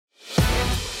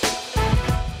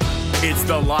It's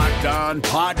the Locked On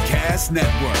Podcast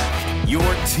Network, your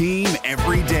team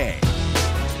every day.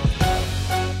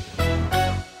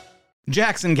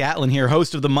 Jackson Gatlin here,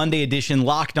 host of the Monday edition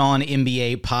Locked On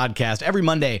NBA podcast. Every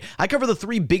Monday, I cover the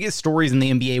three biggest stories in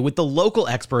the NBA with the local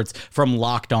experts from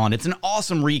Locked On. It's an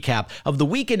awesome recap of the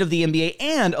weekend of the NBA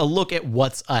and a look at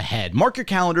what's ahead. Mark your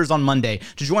calendars on Monday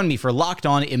to join me for Locked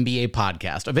On NBA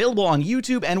podcast, available on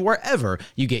YouTube and wherever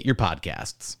you get your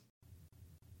podcasts.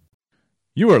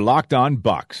 You are Locked On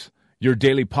Bucks, your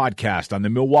daily podcast on the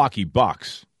Milwaukee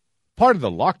Bucks. Part of the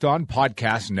Locked On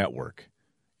Podcast Network,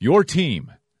 your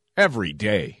team every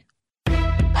day.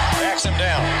 Backs him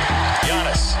down.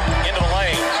 Giannis into the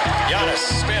lane. Giannis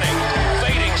spinning.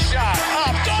 Fading shot.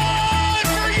 Up. Good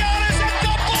for Giannis at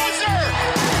the buzzer.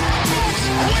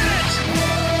 Bucks win it.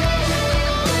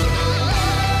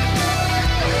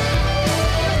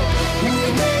 We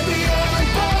may be young,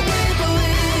 but we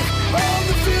believe on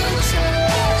the future.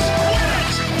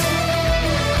 Bucks win it.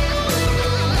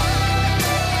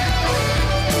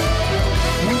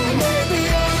 We may be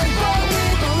young, but we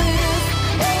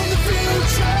believe on the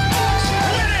future.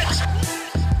 Bucks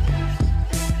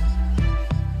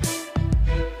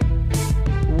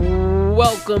win it.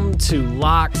 Welcome to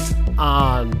Locked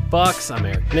On Bucks. I'm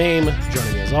Eric Name.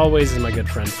 Joining me as always is my good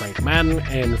friend Frank Madden.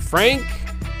 And Frank,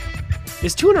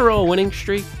 is 2 in a row a winning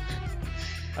streak?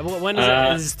 When is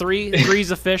it? Is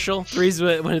three's official? Three's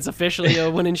when it's officially a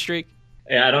winning streak?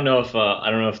 Yeah, I don't know if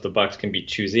the Bucks can be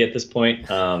choosy at this point.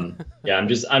 Yeah, I'm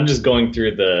just going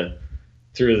through the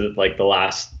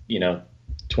last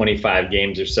 25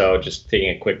 games or so, just taking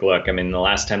a quick look. I mean, the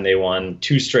last time they won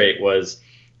 2 straight was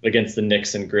against the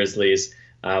Knicks and Grizzlies,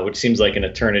 which seems like an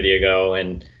eternity ago.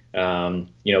 And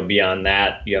beyond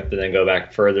that, you have to then go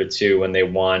back further to when they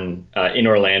won in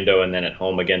Orlando and then at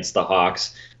home against the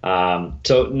Hawks.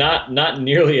 So not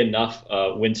nearly enough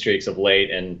win streaks of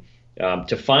late. And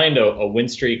to find a win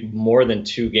streak more than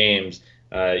 2 games,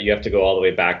 you have to go all the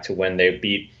way back to when they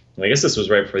beat. I guess this was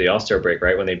right before the All-Star break,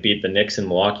 right? When they beat the Knicks in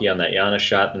Milwaukee on that Giannis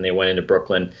shot, then they went into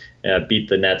Brooklyn, beat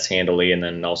the Nets handily, and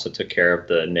then also took care of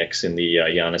the Knicks in the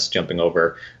Giannis jumping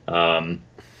over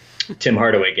Tim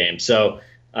Hardaway game. So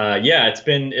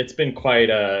it's been quite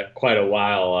a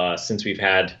while since we've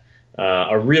had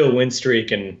a real win streak,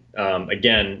 and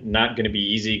again, not going to be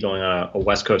easy going on a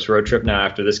West Coast road trip now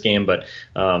after this game. But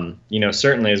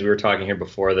certainly, as we were talking here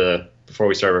before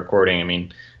we started recording, I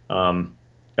mean.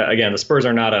 Again, the Spurs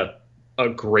are not a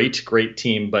great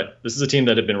team, but this is a team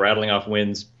that have been rattling off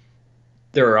wins.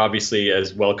 They're obviously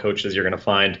as well coached as you're going to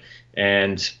find,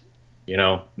 and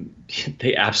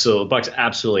Bucks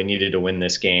absolutely needed to win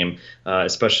this game,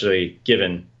 especially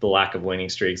given the lack of winning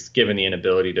streaks, given the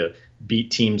inability to beat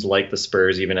teams like the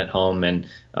Spurs even at home, and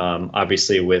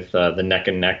obviously with the neck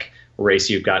and neck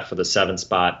race you've got for the 7th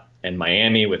spot, and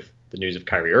Miami with the news of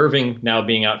Kyrie Irving now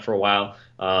being out for a while.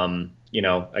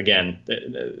 Again,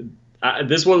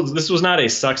 this was not a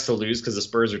sucks to lose because the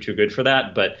Spurs are too good for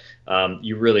that, but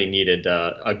you really needed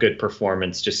a good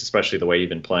performance, just especially the way you've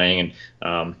been playing.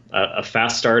 And a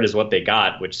fast start is what they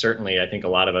got, which certainly I think a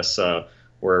lot of us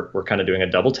were kind of doing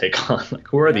a double take on. Like,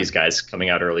 who are these guys coming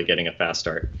out early getting a fast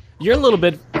start? You're a little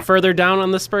bit further down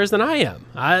on the Spurs than I am.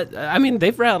 I mean,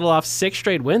 they've rattled off 6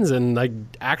 straight wins and like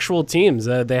actual teams.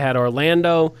 They had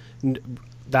Orlando.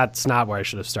 That's not where I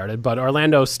should have started, but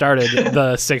Orlando started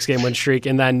the 6-game win streak,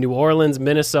 and then New Orleans,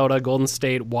 Minnesota, Golden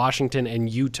State, Washington, and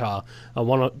Utah, a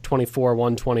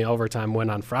 124-120 overtime win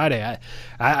on Friday.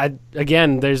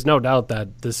 Again, there's no doubt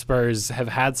that the Spurs have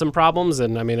had some problems,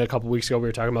 and I mean, a couple weeks ago we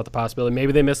were talking about the possibility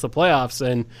maybe they missed the playoffs,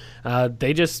 and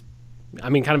they just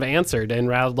kind of answered and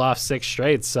rattled off 6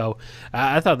 straight. So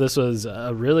I thought this was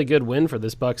a really good win for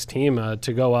this Bucks team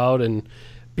to go out and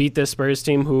beat this Spurs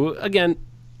team, who, again,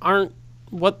 aren't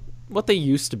what they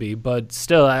used to be, but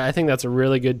still, I think that's a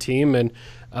really good team and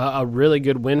a really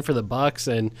good win for the Bucks.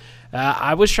 And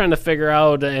I was trying to figure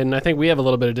out, and I think we have a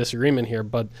little bit of disagreement here,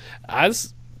 but I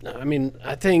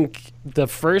think the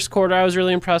first quarter I was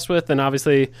really impressed with, and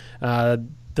obviously the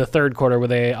third quarter where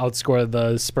they outscored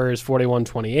the Spurs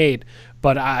 41-28.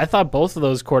 But I thought both of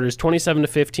those quarters,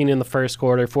 27-15 in the first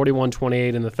quarter,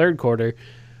 41-28 in the third quarter,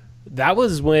 that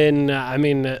was when,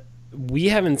 we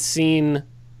haven't seen.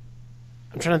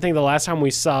 I'm trying to think the last time we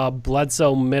saw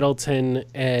Bledsoe, Middleton,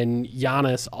 and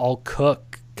Giannis all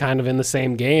cook kind of in the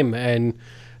same game. And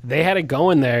they had it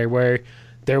going there where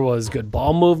there was good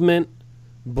ball movement.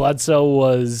 Bledsoe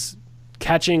was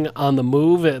catching on the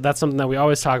move. That's something that we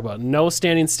always talk about. No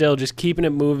standing still, just keeping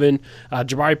it moving.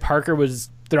 Jabari Parker was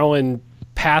throwing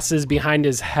passes behind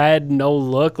his head, no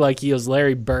look, like he was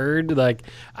Larry Bird.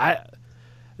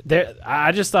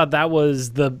 I just thought that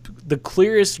was the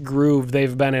clearest groove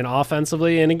they've been in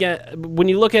offensively. And again, when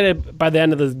you look at it by the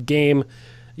end of the game,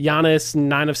 Giannis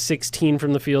 9 of 16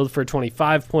 from the field for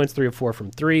 25 points, 3 of 4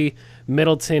 from 3.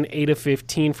 Middleton 8 of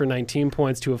 15 for 19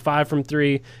 points, 2 of 5 from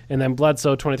 3. And then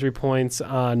Bledsoe 23 points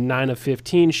on 9 of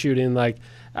 15 shooting. Like,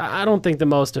 I don't think the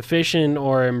most efficient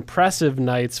or impressive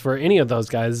nights for any of those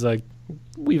guys. Like,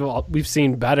 we've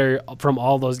seen better from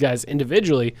all those guys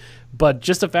individually, but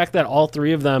just the fact that all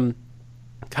three of them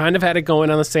kind of had it going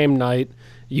on the same night.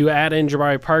 You add in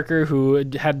Jabari Parker, who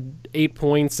had 8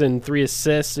 points and 3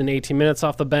 assists in 18 minutes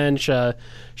off the bench.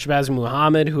 Shabazz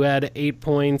Muhammad, who had 8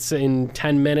 points in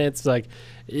 10 minutes. Like,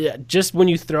 just when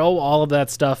you throw all of that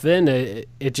stuff in,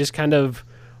 it just kind of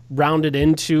rounded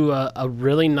into a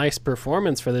really nice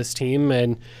performance for this team.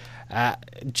 And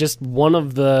just I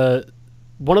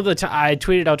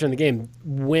tweeted out during the game,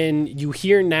 when you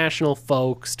hear national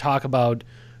folks talk about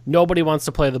nobody wants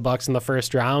to play the Bucks in the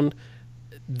first round,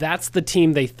 that's the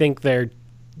team they think they're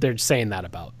saying that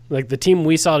about. Like, the team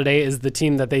we saw today is the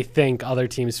team that they think other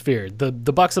teams feared. The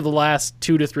Bucks of the last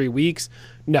 2 to 3 weeks,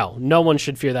 no one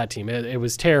should fear that team. It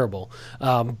was terrible.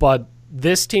 But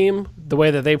this team, the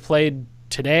way that they played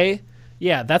today,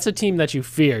 yeah, that's a team that you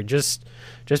fear. Just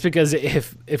because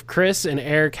if Chris and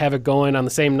Eric have it going on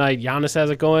the same night, Giannis has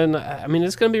it going, I mean,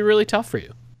 it's going to be really tough for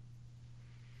you.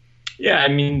 Yeah, I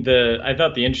mean, I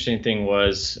thought the interesting thing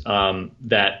was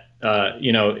that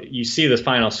you see the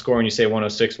final score and you say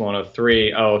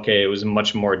 106-103. Oh, okay, it was a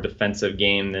much more defensive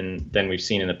game than we've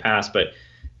seen in the past, but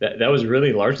that was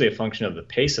really largely a function of the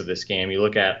pace of this game. You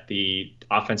look at the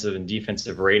offensive and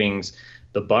defensive ratings.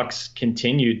 The Bucks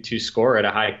continued to score at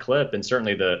a high clip, and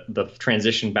certainly the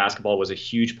transition basketball was a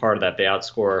huge part of that. They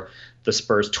outscore the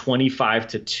Spurs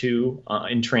 25-2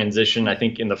 in transition. I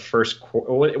think in the first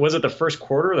quarter, was it the first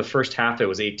quarter or the first half? It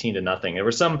was 18-0. There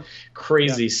was some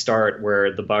crazy start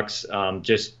where the Bucks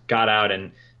just got out,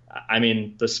 and I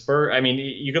mean the Spurs. I mean,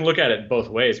 you can look at it both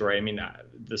ways, right? I mean,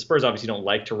 the Spurs obviously don't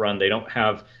like to run. They don't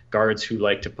have guards who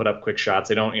like to put up quick shots.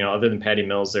 They don't, other than Patty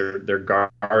Mills, their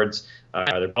guards,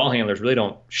 their ball handlers really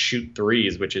don't shoot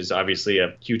threes, which is obviously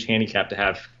a huge handicap to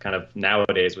have kind of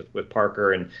nowadays with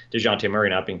Parker and DeJounte Murray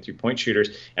not being 3-point shooters.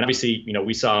 And obviously,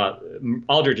 we saw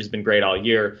Aldridge has been great all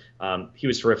year. He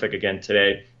was terrific again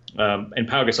today. And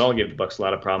Pau Gasol gave the Bucks a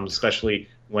lot of problems, especially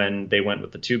when they went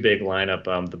with the two big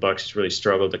lineup. The Bucks just really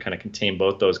struggled to kind of contain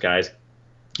both those guys.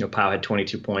 Pau had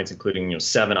 22 points, including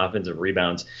 7 offensive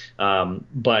rebounds.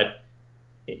 But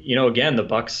again, the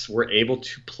Bucks were able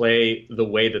to play the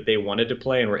way that they wanted to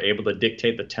play and were able to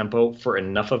dictate the tempo for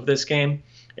enough of this game.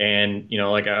 And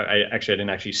I didn't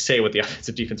actually say what the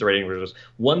offensive defensive rating was.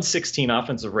 116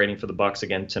 offensive rating for the Bucks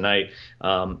again tonight.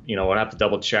 I'll have to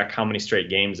double check how many straight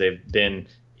games they've been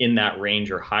in that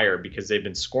range or higher, because they've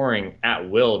been scoring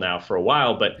at will now for a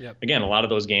while. But again, a lot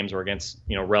of those games were against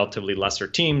relatively lesser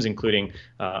teams, including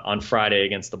on Friday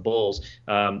against the Bulls.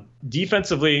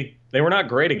 Defensively, they were not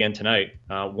great again tonight.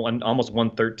 Almost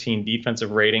 113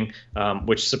 defensive rating,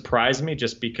 which surprised me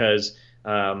just because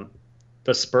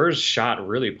the Spurs shot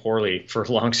really poorly for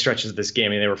long stretches of this game. I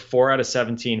mean, they were 4 out of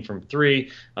 17 from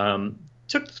 3.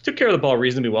 Took care of the ball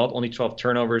reasonably well, only 12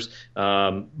 turnovers.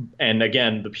 And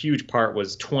again, the huge part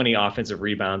was 20 offensive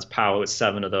rebounds. Powell was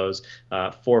 7 of those,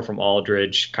 4 from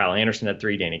Aldridge. Kyle Anderson had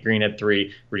 3. Danny Green had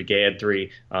 3. Rudy Gay had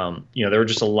 3. There were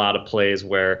just a lot of plays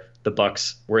where the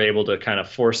Bucks were able to kind of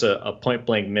force a point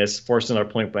blank miss, force another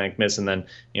point blank miss, and then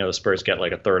the Spurs get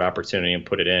like a third opportunity and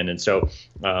put it in. And so.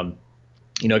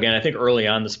 Again, I think early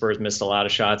on the Spurs missed a lot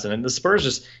of shots, and then the Spurs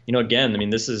just, again, I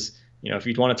mean, this is. If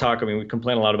you want to talk, I mean, we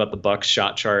complain a lot about the Bucks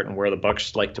shot chart and where the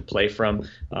Bucks like to play from.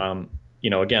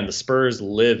 Again, the Spurs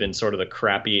live in sort of the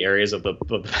crappy areas of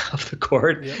the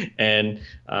court, and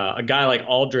a guy like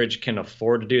Aldridge can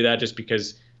afford to do that just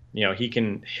because he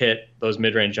can hit those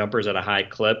mid-range jumpers at a high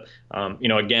clip.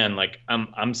 Again, like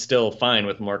I'm still fine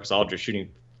with Marcus Aldridge shooting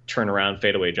turnaround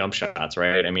fadeaway jump shots,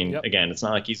 right? I mean, again, it's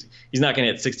not like he's not going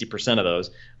to hit 60% of those.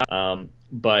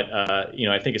 But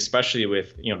I think especially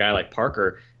with a guy like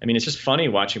Parker, I mean, it's just funny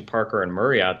watching Parker and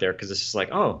Murray out there, because it's just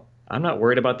like, oh, I'm not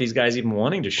worried about these guys even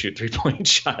wanting to shoot 3-point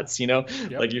shots.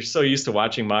 Like you're so used to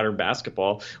watching modern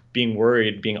basketball, being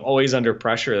worried, being always under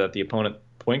pressure that the opponent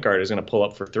point guard is going to pull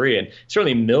up for 3. And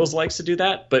certainly Mills likes to do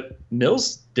that, but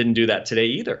Mills didn't do that today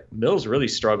either. Mills really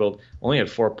struggled, only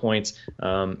had 4 points.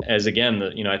 As again,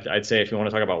 I'd say if you want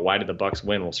to talk about why did the Bucks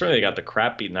win, well, certainly they got the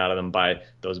crap beaten out of them by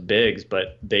those bigs,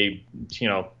 but they,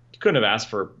 couldn't have asked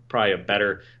for probably a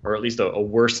better, or at least a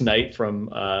worse night from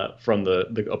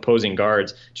the opposing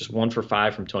guards. Just 1 for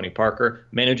 5 from Tony Parker.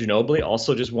 Manu Ginobili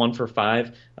also just 1 for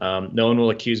 5. No one will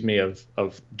accuse me of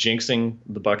jinxing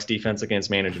the Bucks defense against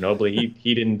Manu Ginobili.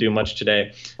 He didn't do much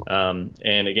today.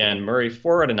 And again, Murray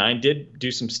 4 out of 9 did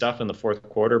do some stuff in the fourth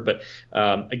quarter, but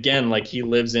again, like he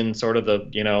lives in sort of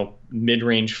the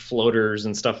mid-range floaters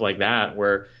and stuff like that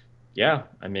where. Yeah,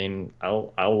 I mean,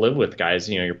 I'll live with guys,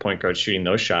 your point guard shooting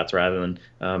those shots rather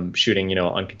than shooting,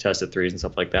 uncontested threes and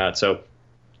stuff like that. So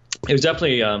it was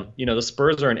definitely, the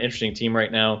Spurs are an interesting team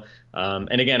right now.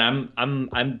 And again,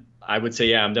 I would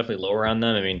say, I'm definitely lower on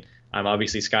them. I mean, I'm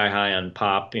obviously sky high on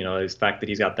Pop. The fact that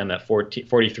he's got them at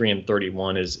 43 and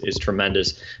 31 is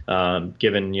tremendous,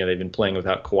 given, they've been playing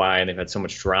without Kawhi and they've had so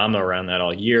much drama around that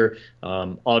all year.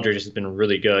 Aldridge has been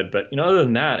really good. But, other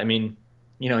than that, I mean,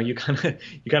 you kind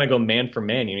of go man for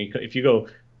man. If you go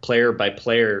player by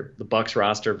player, the Bucks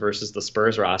roster versus the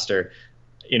Spurs roster,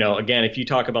 again, if you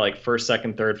talk about like first,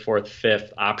 second, third, fourth,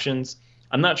 fifth options,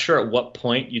 I'm not sure at what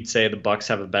point you'd say the Bucks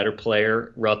have a better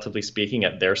player, relatively speaking,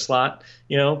 at their slot.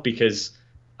 Because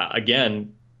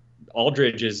again,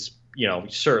 Aldridge is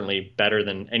certainly better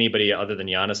than anybody other than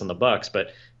Giannis on the Bucks, but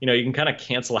you can kind of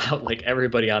cancel out like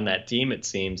everybody on that team, it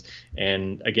seems.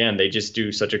 And again, they just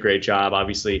do such a great job.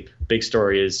 Obviously, big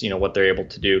story is what they're able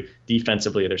to do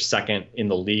defensively. They're second in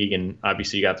the league, and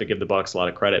obviously you have to give the Bucks a lot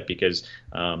of credit because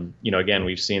again,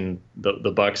 we've seen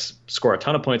the Bucks score a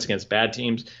ton of points against bad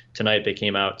teams. Tonight they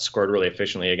came out, scored really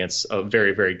efficiently against a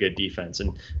very, very good defense,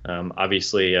 and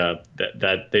obviously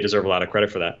that they deserve a lot of credit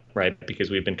for that, right?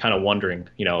 Because we've been kind of wondering,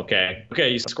 okay,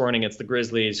 you're scoring against the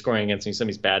Grizzlies, scoring against some of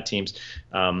these bad teams,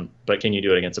 but can you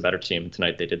do it against a better team?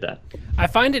 Tonight they did that. I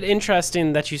find it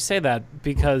interesting that you say that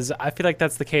because I feel like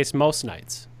that's the case most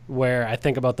nights where I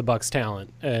think about the Bucks'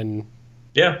 talent, and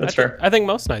yeah, that's fair. I think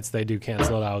most nights they do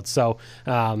cancel it out. So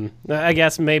I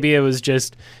guess maybe it was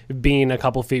just being a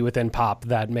couple feet within Pop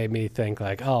that made me think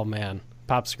like, oh man,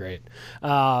 Pop's great.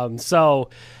 So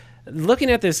looking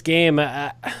at this game,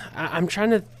 I'm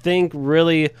trying to think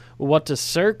really what to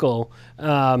circle.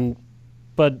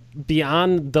 But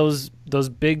beyond those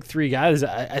big three guys,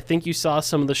 I think you saw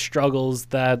some of the struggles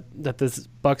that this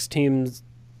Bucks team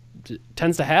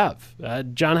tends to have.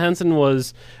 John Henson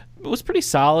was pretty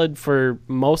solid for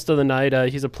most of the night.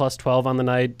 He's a plus 12 on the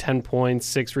night, 10 points,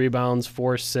 6 rebounds,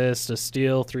 4 assists, a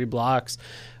steal, 3 blocks.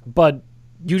 But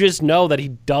you just know that he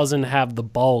doesn't have the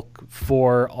bulk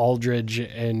for Aldridge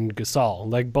and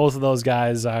Gasol. Like, both of those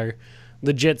guys are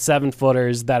legit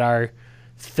 7-footers that are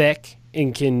thick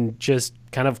and can just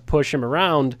kind of push him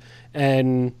around.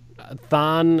 And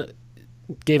Thon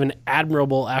gave an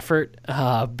admirable effort,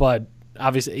 but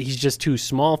obviously he's just too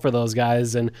small for those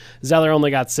guys. And Zeller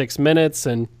only got 6 minutes,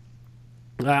 and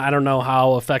I don't know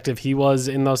how effective he was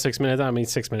in those 6 minutes. I mean,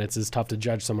 6 minutes is tough to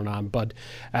judge someone on, but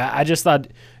I just thought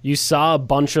you saw a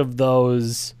bunch of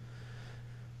those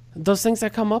things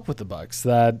that come up with the Bucks,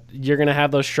 that you're going to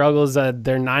have those struggles. That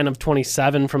they're 9 of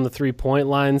 27 from the 3-point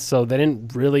line, so they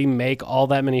didn't really make all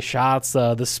that many shots.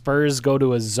 The Spurs go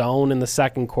to a zone in the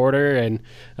second quarter, and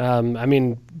I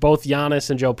mean, both Giannis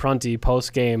and Joe Prunty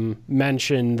post-game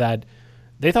mentioned that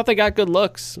they thought they got good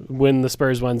looks when the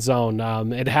Spurs went zone.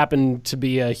 It happened to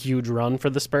be a huge run for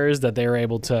the Spurs that they were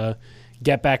able to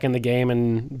get back in the game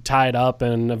and tie it up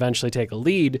and eventually take a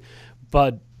lead,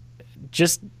 but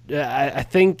just I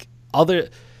think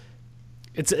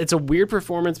it's a weird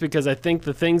performance because I think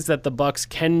the things that the Bucks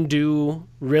can do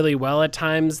really well at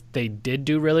times, they did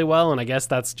do really well, and I guess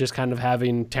that's just kind of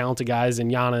having talented guys in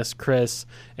Giannis, Chris,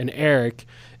 and Eric,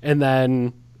 and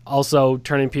then also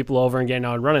turning people over and getting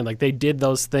out and running. Like, they did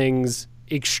those things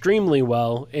extremely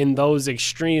well, and those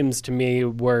extremes to me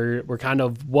were kind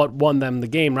of what won them the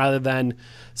game rather than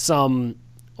some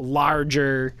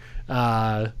larger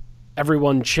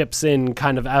everyone chips in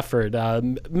kind of effort.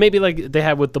 Maybe like they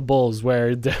had with the Bulls,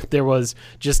 where there was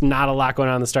just not a lot going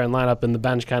on in the starting lineup and the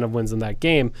bench kind of wins in that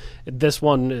game. This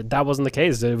one, that wasn't the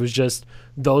case. It was just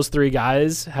those three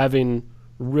guys having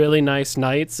really nice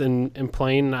nights and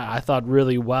playing, I thought,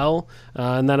 really well,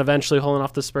 and then eventually holding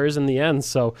off the Spurs in the end.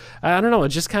 So I don't know,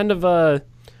 it's just kind of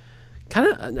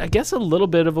I guess a little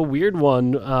bit of a weird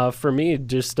one for me,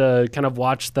 just to kind of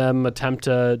watch them attempt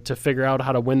to figure out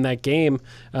how to win that game,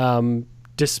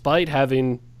 despite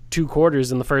having 2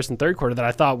 quarters in the first and third quarter that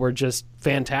I thought were just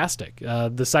fantastic.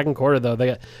 The second quarter, though,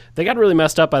 they got really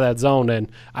messed up by that zone, and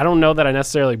I don't know that I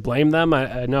necessarily blame them.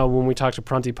 I know when we talked to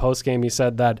Prunty post-game, he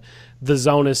said that the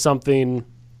zone is something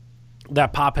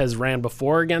that Pop has ran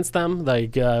before against them,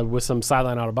 like with some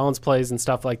sideline out-of-bounds plays and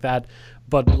stuff like that,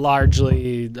 but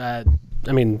largely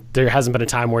I mean, there hasn't been a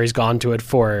time where he's gone to it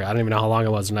for, I don't even know how long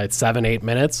it was tonight, 7-8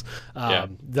 minutes.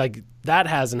 Like that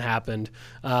hasn't happened.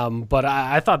 But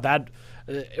I thought that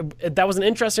that was an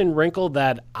interesting wrinkle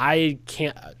that I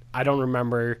don't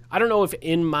remember. I don't know if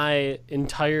in my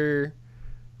entire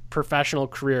professional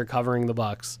career covering the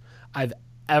Bucks, I've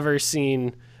ever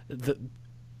seen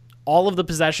all of the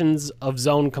possessions of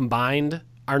zone combined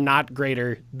are not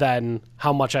greater than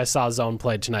how much I saw zone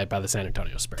played tonight by the San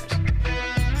Antonio Spurs.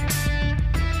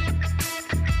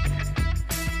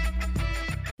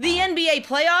 The NBA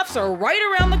playoffs are right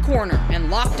around the corner,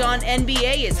 and Locked On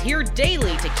NBA is here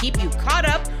daily to keep you caught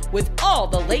up with all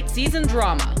the late season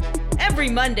drama. Every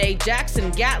Monday, Jackson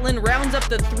Gatlin rounds up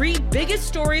the 3 biggest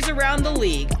stories around the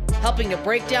league, helping to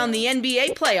break down the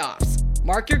NBA playoffs.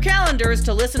 Mark your calendars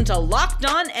to listen to Locked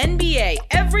On NBA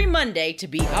every Monday to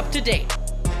be up to date.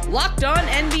 Locked On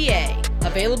NBA,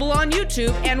 available on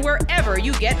YouTube and wherever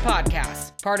you get podcasts.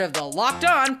 Part of the Locked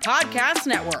On Podcast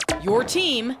Network, your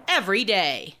team every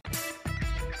day.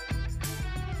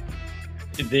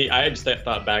 I just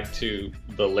thought back to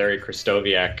the Larry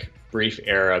Krystkowiak brief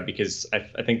era, because I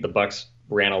think the Bucks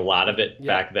ran a lot of it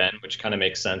back then, which kind of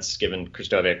makes sense given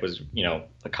Krystkowiak was,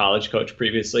 a college coach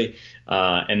previously,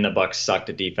 and the Bucks sucked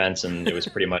at defense, and it was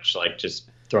pretty much like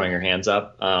just throwing your hands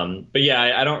up. But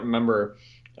yeah, I don't remember.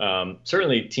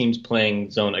 Certainly teams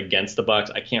playing zone against the Bucks,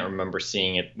 I can't remember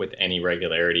seeing it with any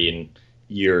regularity in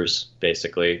years,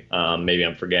 basically. Maybe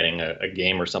I'm forgetting a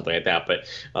game or something like that.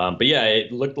 But yeah,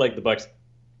 it looked like the Bucks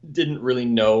didn't really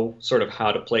know sort of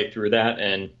how to play through that.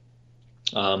 And,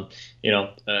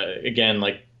 again,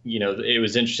 it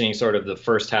was interesting sort of the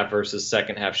first half versus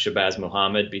second half Shabazz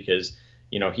Muhammad, because,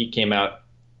 he came out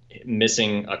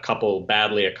missing a couple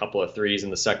of threes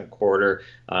in the second quarter.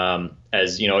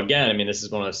 Again, I mean, this is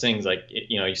one of those things like,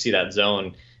 you see that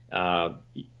zone, the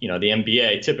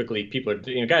NBA, typically people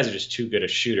are, guys are just too good as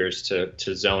shooters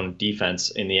to zone defense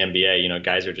in the NBA.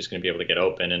 Guys are just going to be able to get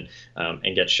open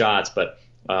and get shots. But,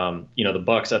 the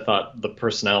Bucks, I thought the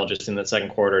personnel just in the second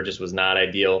quarter just was not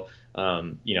ideal.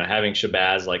 Having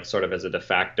Shabazz like sort of as a de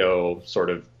facto sort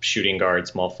of shooting guard,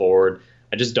 small forward,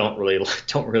 I just don't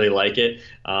really like it.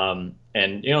 And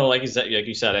like you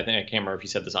said, I think I can't remember if you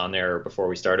said this on there or before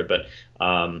we started, but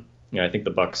I think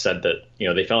the Bucks said that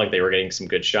they felt like they were getting some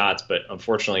good shots, but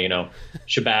unfortunately,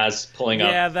 Shabazz pulling up.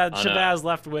 Yeah, that Shabazz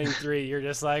left wing 3. You're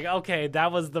just like, okay,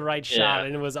 that was the right shot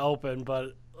and it was open,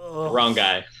 but wrong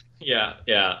guy. Yeah.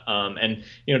 And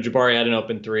Jabari had an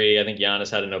open 3. I think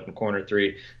Giannis had an open corner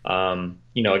 3.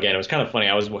 Again, it was kind of funny.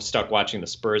 I was stuck watching the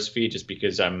Spurs feed just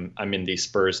because I'm in the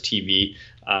Spurs TV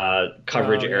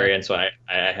coverage area, and so I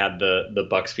had the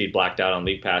Bucks feed blacked out on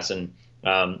League Pass, and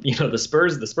the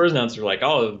Spurs announcers were like,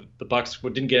 "Oh, the Bucks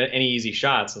didn't get any easy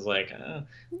shots." I was like,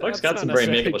 "Bucks got some very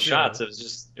makeable shots. It was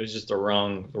just the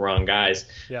wrong guys."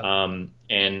 Yeah.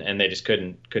 And they just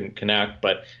couldn't connect.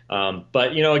 But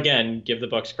again, give the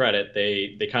Bucks credit.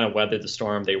 They kind of weathered the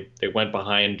storm. They went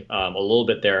behind a little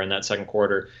bit there in that second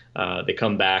quarter. They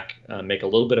come back, make a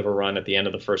little bit of a run at the end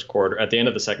of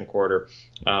the second quarter,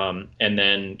 and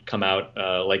then come out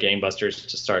like gangbusters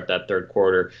to start that third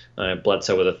quarter.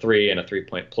 Bledsoe with a 3 and a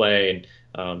 3-point play,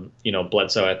 and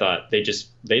Bledsoe, I thought they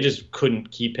just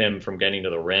couldn't keep him from getting to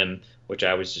the rim, which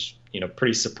I was just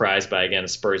pretty surprised by. Again, the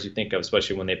Spurs, you think of,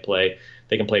 especially when they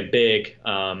can play big,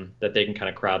 that they can kind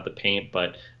of crowd the paint.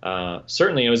 But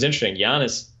certainly it was interesting.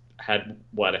 Giannis had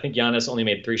I think Giannis only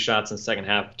made 3 shots in the second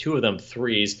half, 2 of them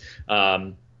threes.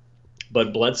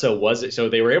 But Bledsoe so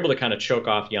they were able to kind of choke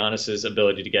off Giannis's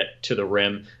ability to get to the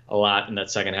rim a lot in that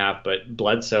second half. But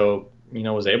Bledsoe,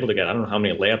 was able to get, I don't know how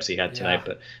many layups he had tonight,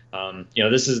 but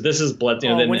this is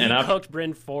Bledsoe. When he cooked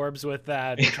Bryn Forbes with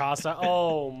that Casa,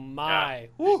 oh my.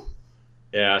 Yeah.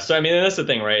 Yeah, so I mean, that's the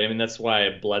thing, right? I mean, that's why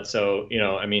Bledsoe,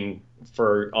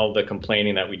 for all the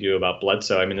complaining that we do about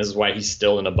Bledsoe, I mean, this is why he's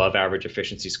still an above average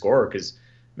efficiency scorer, because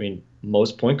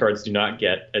most point guards do not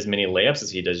get as many layups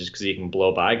as he does just because he can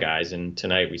blow by guys. And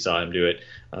tonight we saw him do it,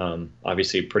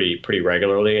 obviously pretty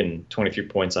regularly, and 23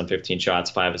 points on 15 shots,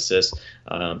 5 assists.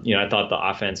 I thought the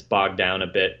offense bogged down a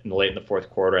bit late in the fourth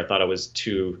quarter. I thought it was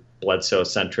too Bledsoe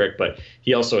centric, but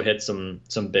he also hit some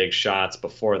big shots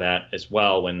before that as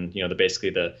well, when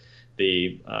basically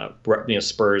the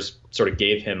Spurs sort of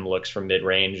gave him looks from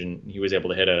mid-range, and he was able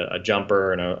to hit a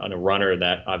jumper and a runner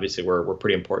that obviously were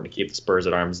pretty important to keep the Spurs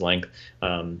at arm's length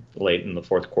late in the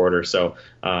fourth quarter. So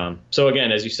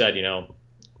again, as you said,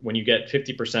 when you get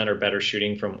 50% or better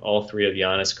shooting from all 3 of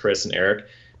Giannis, Chris, and Eric,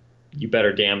 you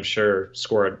better damn sure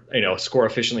score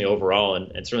efficiently overall.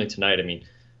 And certainly tonight,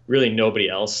 really nobody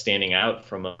else standing out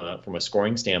from a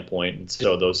scoring standpoint. And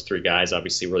so those three guys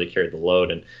obviously really carried the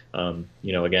load. And,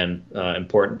 again,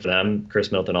 important for them.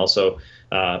 Chris Middleton also,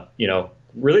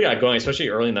 really got going, especially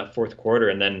early in that fourth quarter.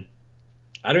 And then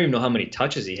I don't even know how many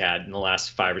touches he had in the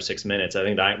last 5 or 6 minutes. I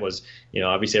think that was,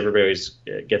 obviously everybody always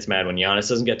gets mad when Giannis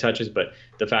doesn't get touches, but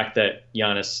the fact that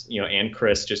Giannis, and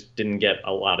Chris just didn't get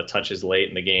a lot of touches late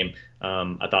in the game,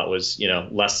 I thought was,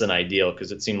 less than ideal,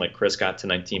 because it seemed like Chris got to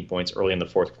 19 points early in the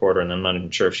fourth quarter, and I'm not even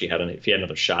sure if he had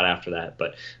another shot after that.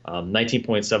 But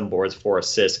 19.7 boards, 4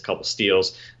 assists, a couple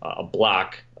steals, a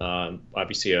block.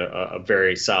 Obviously a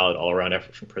very solid all-around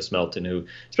effort from Chris Middleton, who,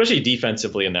 especially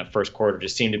defensively in that first quarter,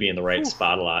 just seemed to be in the right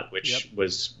spot a lot, which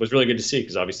was really good to see,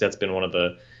 because obviously that's been one of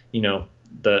the, I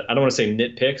don't want to say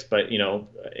nitpicks, but,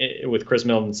 with Chris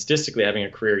Middleton statistically having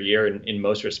a career year in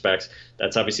most respects,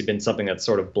 that's obviously been something that's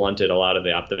sort of blunted a lot of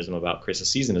the optimism about Chris's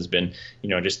season, has been,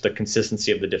 just the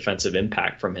consistency of the defensive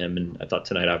impact from him. And I thought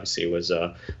tonight obviously was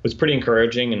pretty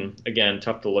encouraging. And again,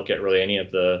 tough to look at really any of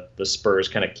the Spurs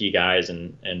kind of key guys,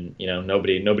 and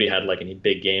nobody had like any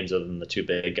big games other than the two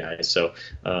big guys. So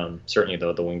certainly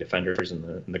the wing defenders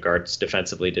and the guards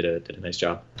defensively did a nice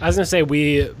job. I was gonna say,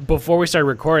 before we started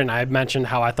recording, I mentioned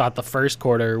how I thought the first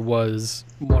quarter was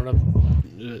one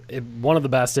of the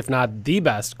best, if not the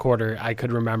best quarter I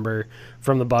could remember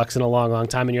from the Bucks in a long, long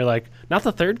time. And you're like, not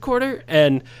the third quarter?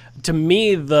 And to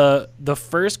me, the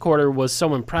first quarter was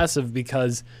so impressive,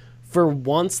 because for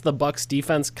once the Bucks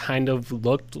defense kind of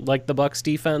looked like the Bucks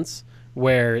defense,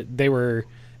 where they were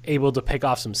able to pick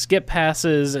off some skip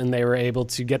passes, and they were able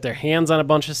to get their hands on a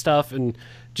bunch of stuff and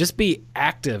just be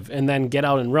active and then get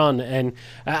out and run. And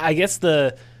I guess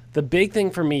the big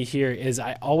thing for me here is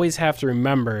I always have to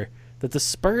remember that the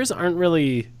Spurs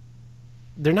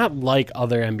they're not like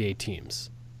other NBA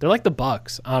teams. They're like the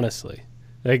Bucks, honestly.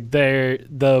 Like,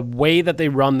 the way that they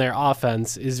run their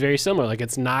offense is very similar. Like,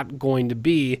 it's not going to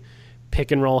be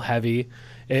pick and roll heavy.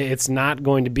 It's not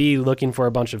going to be looking for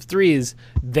a bunch of threes.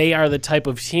 They are the type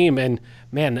of team. And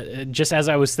man, just as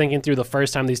I was thinking through the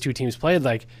first time these two teams played,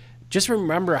 like, just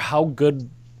remember how good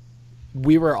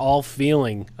we were all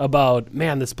feeling about,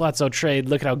 man, this Bledsoe trade,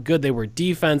 look at how good they were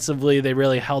defensively. They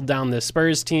really held down this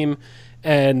Spurs team.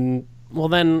 And, well,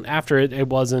 then after it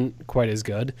wasn't quite as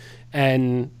good.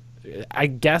 And I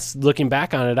guess looking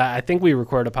back on it, I think we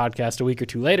recorded a podcast a week or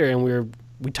two later, and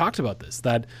we talked about this,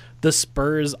 that the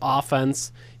Spurs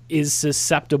offense is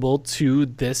susceptible to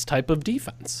this type of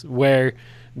defense, where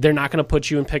they're not going to put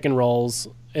you in pick and rolls,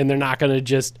 and they're not going to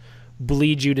just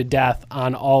bleed you to death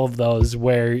on all of those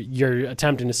where you're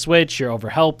attempting to switch, you're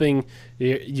overhelping,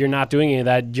 you're not doing any of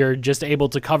that. You're just able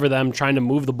to cover them, trying to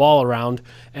move the ball around,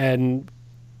 and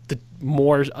the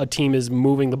more a team is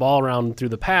moving the ball around through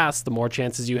the pass, the more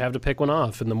chances you have to pick one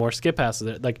off, and the more skip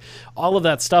passes. Like, all of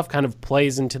that stuff kind of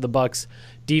plays into the Bucks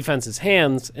defense's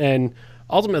hands, and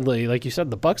ultimately, like you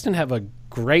said, the Bucks didn't have a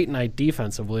great night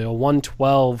defensively. A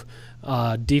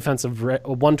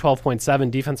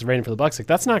 112.7 defensive rating for the Bucks. Like,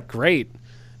 that's not great.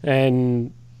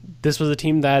 And this was a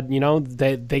team that,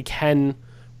 they can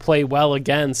play well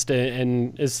against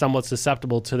and is somewhat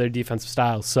susceptible to their defensive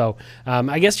styles. So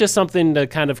I guess just something to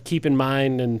kind of keep in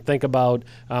mind and think about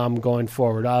going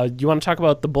forward. Do you want to talk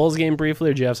about the Bulls game briefly,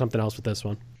 or do you have something else with this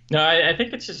one? No, I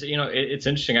think it's just, it's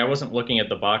interesting. I wasn't looking at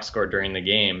the box score during the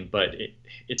game, but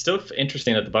it's still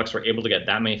interesting that the Bucks were able to get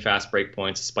that many fast break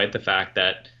points, despite the fact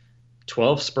that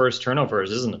 12 Spurs turnovers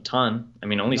isn't a ton. I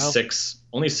mean, only six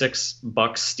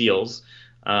Bucks steals.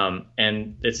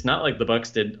 And it's not like the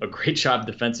Bucks did a great job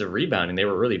defensive rebounding. They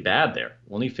were really bad there.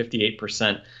 Only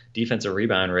 58% defensive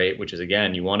rebound rate, which is,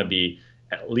 again, you want to be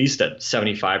at least at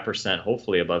 75%,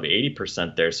 hopefully above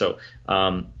 80% there. So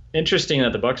interesting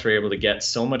that the Bucks were able to get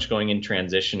so much going in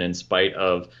transition in spite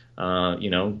of,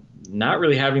 not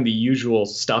really having the usual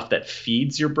stuff that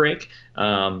feeds your break.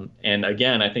 And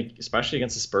again, I think especially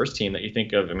against the Spurs team that you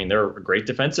think of, I mean, they're a great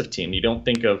defensive team. You don't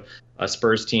think of a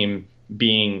Spurs team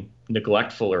being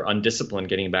neglectful or undisciplined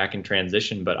getting back in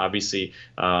transition, but obviously,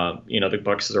 the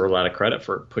Bucks deserve a lot of credit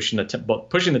for pushing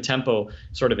the tempo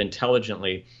sort of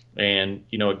intelligently. And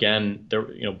again,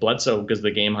 Bledsoe gives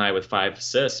the game high with 5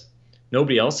 assists.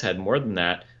 Nobody else had more than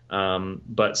that.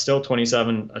 But still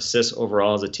 27 assists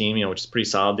overall as a team, which is pretty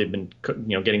solid. They've been,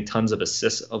 getting tons of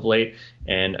assists of late.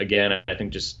 And again, I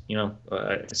think just,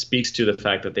 it speaks to the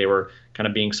fact that they were kind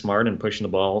of being smart and pushing the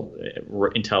ball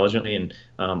intelligently. And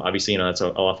obviously, that's a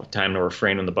lot of time to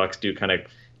refrain when the Bucks do kind of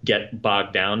get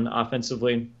bogged down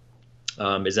offensively.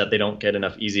 Is that they don't get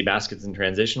enough easy baskets in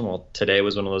transition. Well, today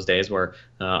was one of those days where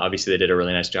obviously they did a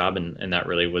really nice job, and that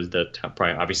really was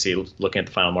probably obviously looking at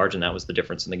the final margin, that was the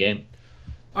difference in the game.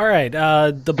 All right.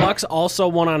 The Bucks also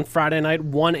won on Friday night,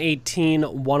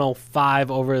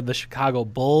 118-105 over the Chicago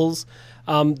Bulls.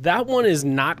 That one is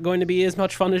not going to be as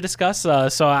much fun to discuss,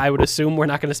 so I would assume we're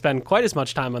not going to spend quite as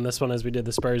much time on this one as we did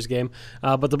the Spurs game.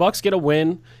 But the Bucks get a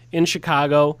win in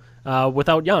Chicago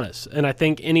without Giannis, and I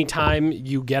think anytime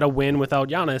you get a win without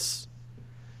Giannis,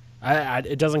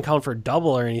 it doesn't count for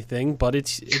double or anything, but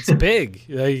it's big.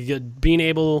 Being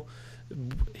able,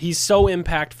 he's so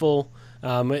impactful.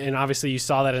 And obviously you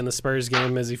saw that in the Spurs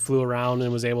game as he flew around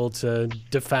and was able to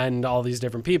defend all these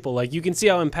different people. Like, you can see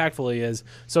how impactful he is.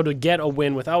 So to get a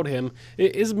win without him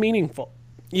is meaningful,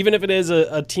 even if it is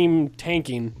a team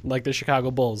tanking like the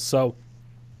Chicago Bulls. So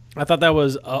I thought that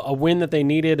was a win that they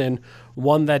needed and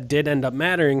one that did end up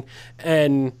mattering.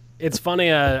 And it's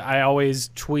funny, I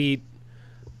always tweet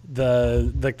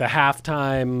the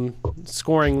halftime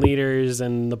scoring leaders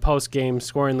and the post-game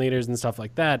scoring leaders and stuff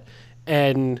like that.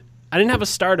 And I didn't have a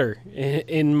starter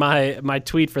in my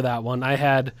tweet for that one. I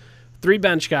had 3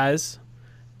 bench guys,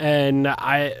 and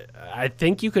I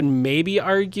think you could maybe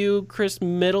argue Chris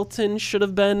Middleton should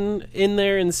have been in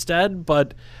there instead,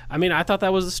 but I mean, I thought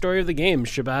that was the story of the game.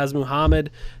 Shabazz Muhammad,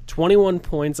 21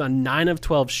 points on 9 of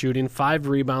 12 shooting, 5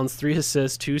 rebounds, 3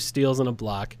 assists, 2 steals, and a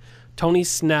block. Tony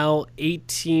Snell,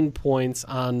 18 points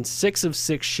on 6 of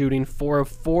 6 shooting, 4 of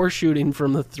 4 shooting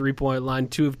from the three-point line,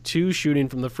 2 of 2 shooting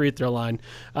from the free throw line.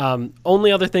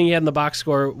 Only other thing he had in the box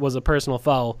score was a personal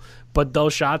foul, but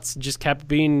those shots just kept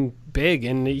being big,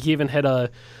 and he even hit a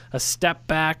step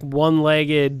back,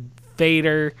 one-legged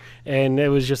fader, and it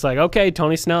was just like, okay,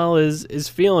 Tony Snell is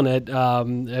feeling it,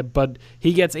 but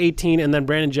he gets 18, and then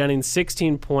Brandon Jennings,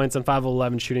 16 points on 5 of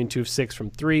 11 shooting, 2 of 6 from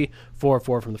 3, 4 of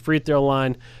 4 from the free throw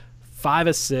line, 5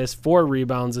 assists, 4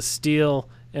 rebounds, a steal,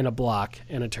 and a block,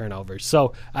 and a turnover.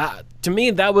 So to me,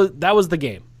 that was the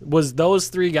game. Was those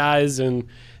 3 guys, and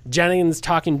Jennings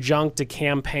talking junk to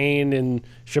Campaign, and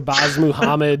Shabazz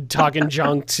Muhammad talking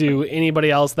junk to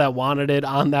anybody else that wanted it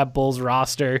on that Bulls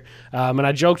roster. And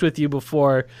I joked with you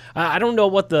before, I don't know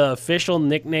what the official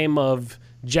nickname of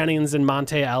Jennings and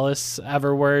Monte Ellis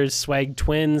ever were, Swag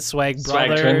Twins, Swag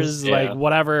Brothers, Twins, yeah. like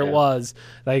whatever it was.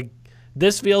 Like,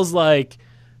 this feels like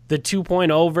the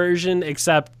 2.0 version,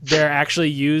 except they're actually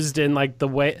used in like the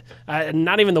way,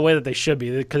 not even the way that they should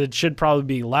be, because it should probably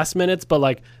be less minutes, but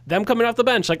like them coming off the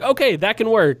bench, like, okay, that can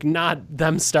work, not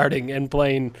them starting and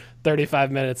playing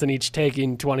 35 minutes and each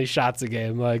taking 20 shots a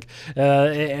game. Like,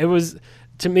 it was,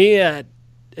 to me,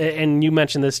 and you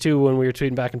mentioned this too when we were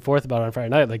tweeting back and forth about it on Friday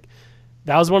night, like,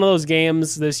 that was one of those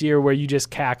games this year where you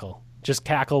just cackle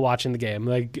watching the game.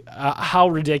 Like, how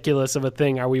ridiculous of a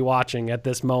thing are we watching at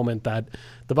this moment that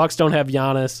the Bucks don't have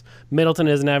Giannis, Middleton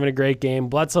isn't having a great game,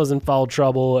 Bledsoe's in foul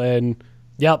trouble, and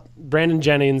yep, Brandon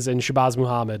Jennings and Shabazz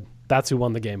Muhammad, that's who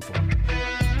won the game for me.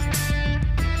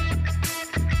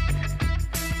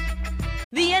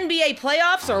 The NBA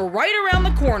playoffs are right around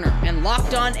the corner, and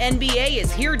Locked On NBA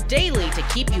is here daily to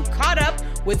keep you caught up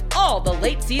with all the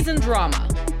late season drama.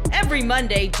 Every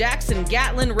Monday, Jackson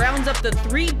Gatlin rounds up the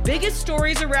 3 biggest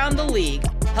stories around the league,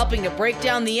 helping to break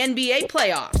down the NBA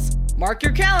playoffs. Mark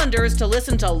your calendars to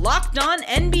listen to Locked On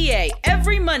NBA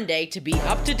every Monday to be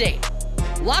up to date.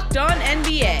 Locked On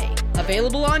NBA,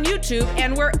 available on YouTube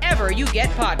and wherever you get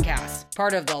podcasts.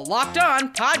 Part of the Locked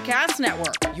On Podcast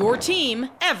Network, your team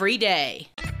every day.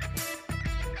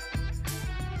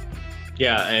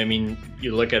 Yeah, I mean,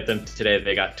 you look at them today,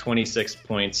 they got 26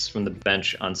 points from the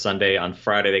bench on Sunday. On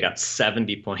Friday, they got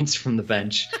 70 points from the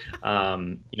bench.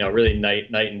 Really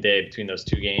night and day between those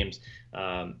 2 games.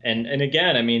 And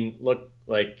again, I mean, look,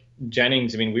 like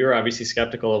Jennings, I mean, we were obviously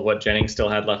skeptical of what Jennings still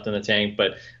had left in the tank,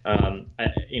 but,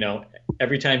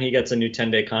 every time he gets a new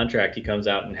 10-day contract, he comes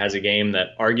out and has a game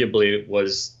that arguably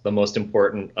was the most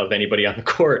important of anybody on the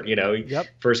court. Yep.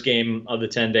 First game of the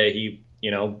 10-day, he,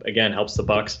 again, helps the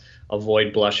Bucks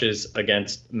avoid blushes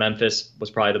against Memphis,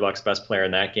 was probably the Bucks' best player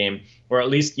in that game, or at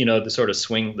least, the sort of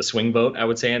swing vote, I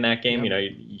would say, in that game.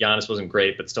 Yep. Giannis wasn't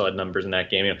great, but still had numbers in that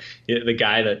game. The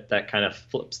guy that kind of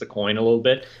flips the coin a little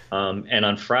bit. And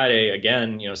on Friday,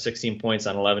 again, 16 points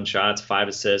on 11 shots, 5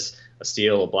 assists, a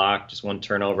steal, a block, just 1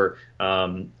 turnover.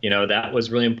 That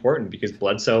was really important because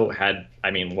Bledsoe had,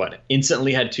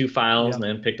 instantly had 2 fouls. Yep. And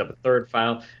then picked up a 3rd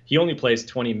foul. He only plays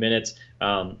 20 minutes.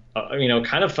 Kind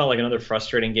of felt like another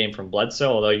frustrating game from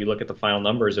Bledsoe, although you look at the final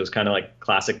numbers, it was kind of like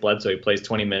classic Bledsoe. He plays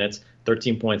 20 minutes,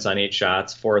 13 points on 8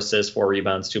 shots, 4 assists, 4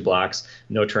 rebounds, 2 blocks,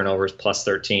 no turnovers, plus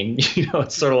 13.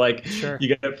 It's sort of like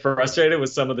you get frustrated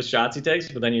with some of the shots he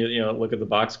takes, but then you look at the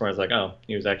box score and it's like, oh,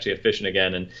 he was actually efficient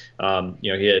again. And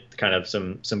he had kind of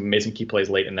some amazing key plays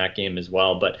late in that game as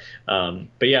well. But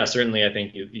yeah, certainly I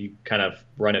think you kind of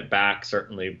run it back.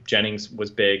 Certainly Jennings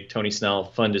was big. Tony Snell,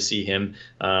 fun to see him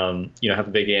have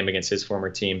a big game against his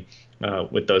former team.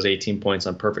 With those 18 points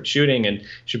on perfect shooting. And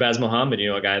Shabazz Muhammad,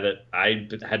 a guy that I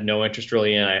had no interest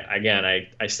really in.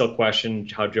 I still question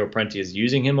how Joe Prenti is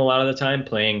using him a lot of the time,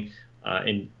 playing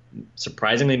in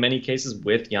surprisingly many cases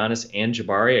with Giannis and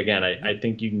Jabari. Again, I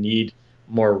think you need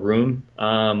more room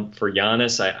for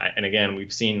Giannis. And again,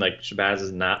 we've seen like Shabazz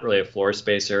is not really a floor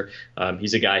spacer.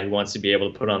 He's a guy who wants to be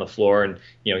able to put on the floor, and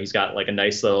he's got like a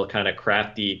nice little kind of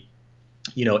crafty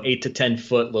 8 to 10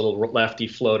 foot little lefty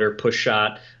floater push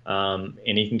shot,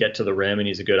 and he can get to the rim, and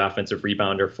he's a good offensive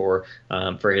rebounder for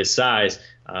his size.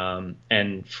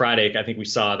 And Friday, I think we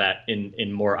saw that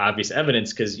in more obvious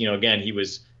evidence because again, he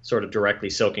was sort of directly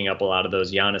soaking up a lot of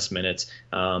those Giannis minutes,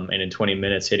 and in 20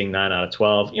 minutes hitting 9 out of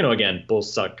 12. Again,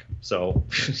 Bulls suck, so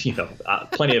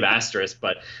plenty of asterisks.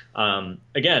 But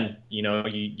again,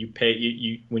 you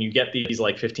pay when you get these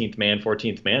like 15th man,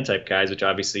 14th man type guys, which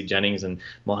obviously Jennings and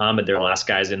Muhammad, they're the last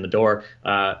guys in the door.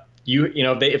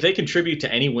 If they contribute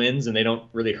to any wins and they don't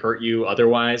really hurt you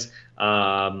otherwise,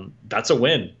 that's a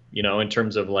win. In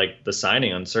terms of like the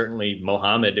signing, and certainly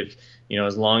Muhammad, if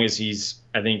as long as he's,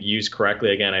 I think, used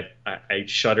correctly. Again, I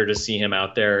shudder to see him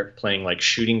out there playing like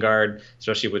shooting guard,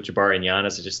 especially with Jabari and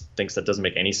Giannis. I just think that doesn't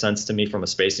make any sense to me from a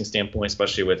spacing standpoint,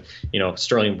 especially with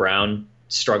Sterling Brown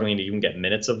struggling to even get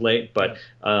minutes of late. But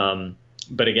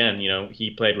again,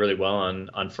 he played really well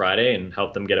on Friday and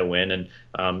helped them get a win.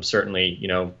 And certainly,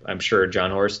 I'm sure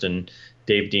John Horst and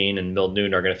Dave Dean and Milt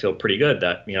Newton are going to feel pretty good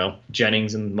that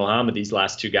Jennings and Muhammad, these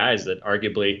last two guys that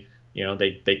arguably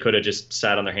they could have just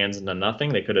sat on their hands and done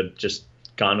nothing. They could have just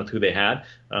gone with who they had.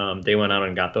 They went out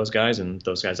and got those guys, and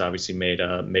those guys obviously made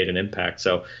an impact.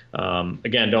 So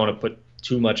again, don't want to put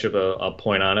too much of a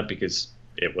point on it because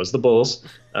it was the Bulls.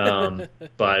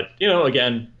 But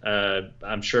again,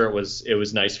 I'm sure it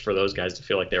was nice for those guys to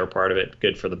feel like they were part of it.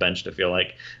 Good for the bench to feel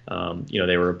like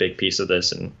they were a big piece of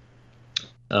this. And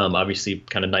obviously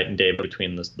kind of night and day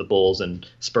between the Bulls and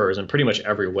Spurs in pretty much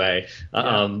every way.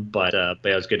 But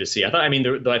it was good to see. I think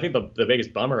the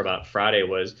biggest bummer about Friday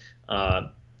was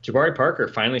Jabari Parker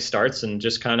finally starts and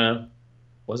just kind of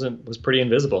was pretty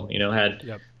invisible. Had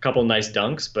a couple nice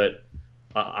dunks, but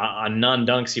on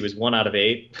non-dunks he was 1 out of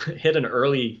 8. Hit an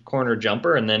early corner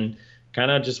jumper and then kind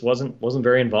of just wasn't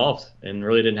very involved and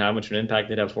really didn't have much of an impact.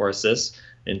 They'd have 4 assists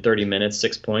in 30 minutes,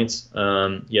 6 points.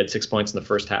 He had 6 points in the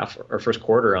first half or first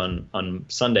quarter on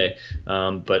Sunday,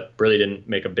 but really didn't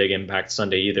make a big impact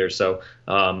Sunday either. So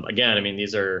again, I mean,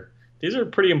 these are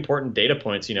pretty important data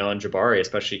points, on Jabari,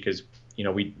 especially because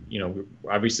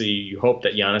obviously you hope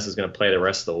that Giannis is going to play the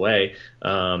rest of the way.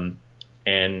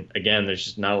 And again, there's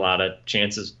just not a lot of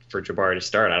chances for Jabari to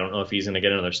start. I don't know if he's going to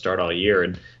get another start all year.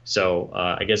 And so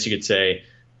I guess you could say,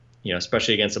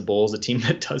 especially against the Bulls, a team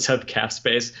that does have cap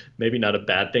space, maybe not a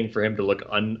bad thing for him to look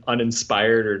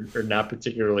uninspired or not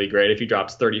particularly great. If he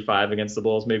drops 35 against the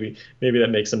Bulls, maybe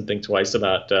that makes him think twice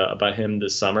about him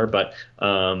this summer. But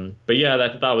yeah,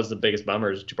 that was the biggest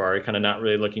bummer is Jabari kind of not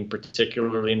really looking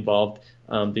particularly involved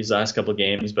these last couple of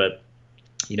games. But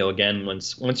again,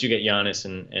 once you get Giannis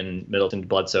and Middleton,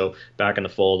 Bledsoe back in the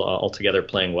fold altogether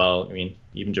playing well, I mean,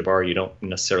 even Jabari you don't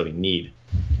necessarily need.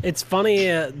 It's funny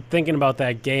thinking about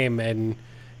that game, and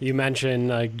you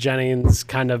mentioned Jennings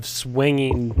kind of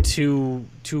swinging two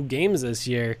games this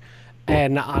year.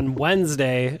 And on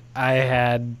Wednesday, I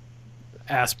had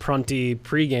asked Prunty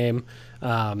pregame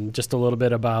just a little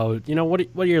bit about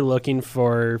what you're looking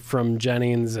for from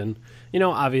Jennings, and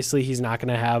obviously he's not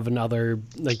going to have another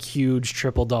like huge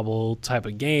triple-double type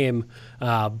of game,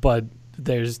 but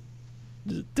there's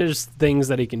things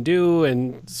that he can do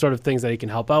and sort of things that he can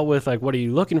help out with. Like, what are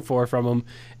you looking for from him?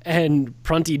 And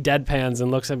Prunty deadpans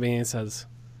and looks at me and says,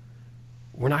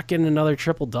 "We're not getting another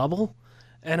triple-double?"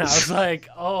 And I was like,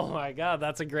 oh, my God,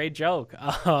 that's a great joke.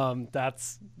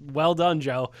 That's well done,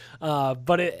 Joe.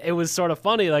 But it was sort of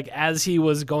funny. Like, as he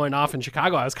was going off in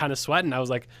Chicago, I was kind of sweating. I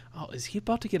was like, oh, is he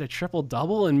about to get a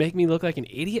triple-double and make me look like an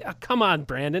idiot? Oh, come on,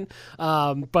 Brandon.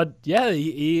 But, yeah,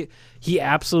 he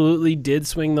absolutely did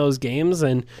swing those games,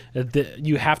 and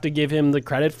you have to give him the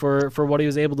credit for what he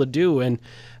was able to do. And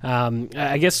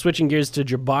I guess switching gears to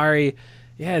Jabari,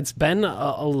 yeah, it's been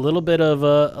a little bit of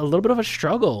a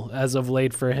struggle as of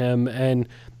late for him, and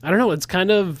I don't know. It's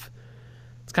kind of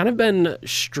been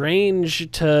strange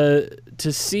to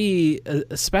see,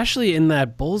 especially in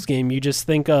that Bulls game. You just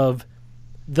think of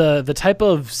the type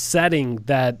of setting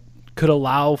that could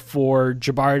allow for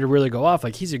Jabari to really go off.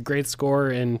 Like, he's a great scorer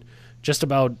in just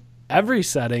about every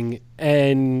setting,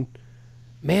 and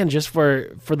man, just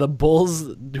for the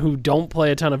Bulls who don't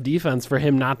play a ton of defense, for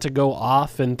him not to go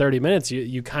off in 30 minutes,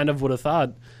 you kind of would have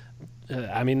thought.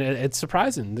 I mean, it's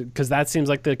surprising because that seems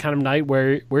like the kind of night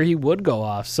where he would go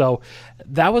off. So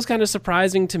that was kind of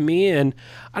surprising to me, and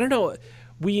I don't know,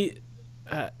 we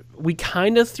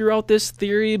kind of threw out this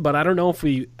theory, but I don't know if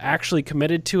we actually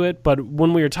committed to it. But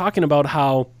when we were talking about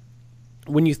how,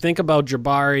 when you think about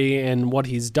Jabari and what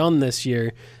he's done this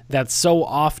year, that so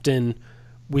often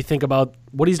we think about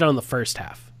what he's done in the first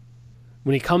half.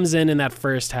 When he comes in that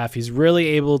first half, he's really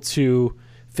able to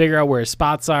figure out where his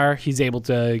spots are. He's able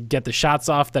to get the shots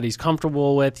off that he's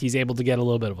comfortable with. He's able to get a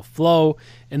little bit of a flow.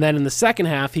 And then in the second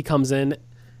half, he comes in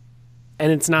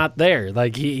and it's not there.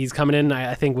 Like, he's coming in,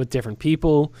 I think, with different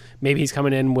people. Maybe he's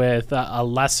coming in with a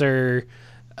lesser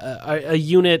a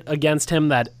unit against him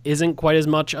that isn't quite as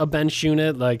much a bench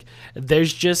unit. Like,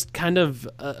 there's just kind of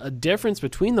a difference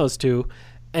between those two.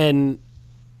 And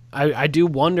I do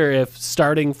wonder if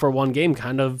starting for one game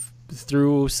kind of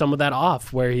threw some of that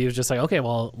off, where he was just like, okay,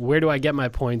 well, where do I get my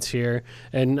points here?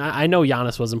 And I know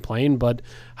Giannis wasn't playing, but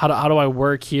how do I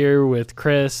work here with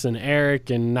Chris and Eric,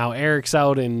 and now Eric's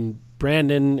out and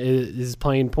Brandon is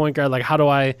playing point guard? Like, how do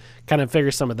I kind of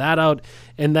figure some of that out?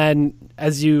 And then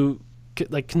as you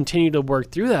continue to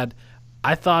work through that,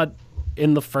 I thought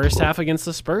in the first half against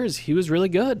the Spurs, he was really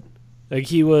good. Like,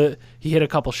 he hit a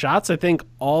couple shots. I think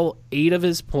all 8 of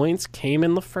his points came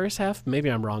in the first half. Maybe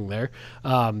I'm wrong there.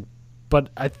 But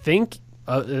I think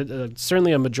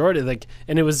certainly a majority,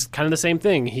 and it was kind of the same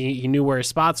thing. He knew where his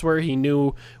spots were. He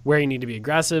knew where he needed to be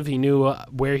aggressive. He knew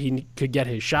where he could get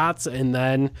his shots. And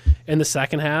then in the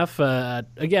second half,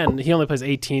 again, he only plays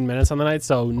 18 minutes on the night,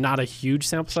 so not a huge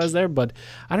sample size there. But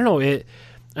I don't know.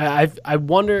 I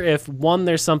wonder if, one,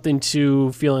 there's something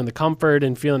to feeling the comfort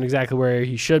and feeling exactly where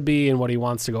he should be and what he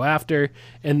wants to go after.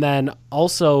 And then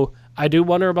also, I do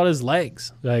wonder about his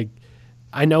legs. Like,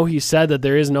 I know he said that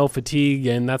there is no fatigue,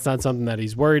 and that's not something that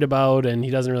he's worried about, and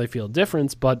he doesn't really feel a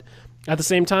difference. But at the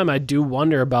same time, I do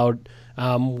wonder about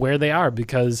where they are,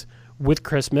 because with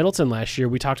Chris Middleton last year,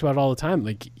 we talked about it all the time.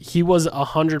 Like, he was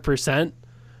 100%,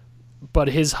 but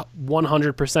his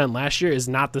 100% last year is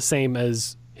not the same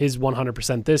as his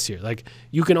 100% this year. Like,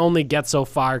 you can only get so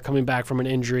far coming back from an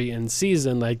injury in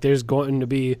season. Like, there's going to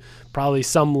be probably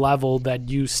some level that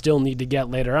you still need to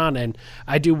get later on. And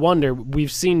I do wonder,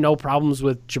 we've seen no problems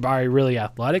with Jabari really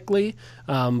athletically,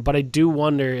 but I do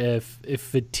wonder if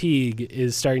fatigue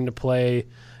is starting to play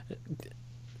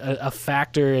a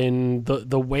factor in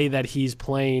the way that he's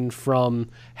playing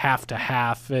from half to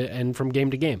half and from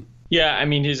game to game. Yeah, I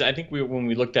mean, I think when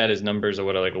we looked at his numbers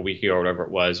or like a week ago or whatever it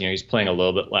was, he's playing a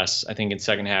little bit less, I think, in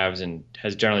second halves, and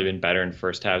has generally been better in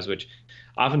first halves, which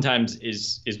oftentimes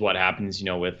is what happens,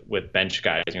 with bench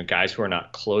guys, guys who are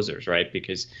not closers, right?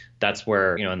 Because that's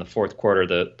where, in the fourth quarter,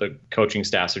 the coaching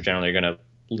staffs are generally going to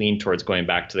lean towards going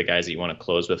back to the guys that you want to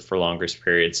close with for longer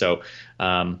periods. So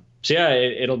yeah,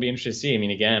 it'll be interesting to see. I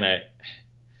mean, again,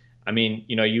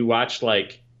 you watch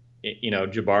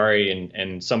Jabari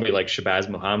and somebody like Shabazz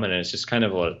Muhammad, and it's just kind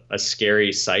of a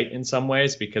scary sight in some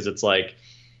ways, because it's like,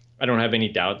 I don't have any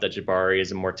doubt that Jabari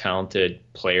is a more talented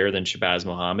player than Shabazz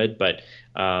Muhammad, but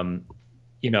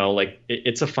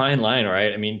it's a fine line,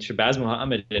 right? I mean, Shabazz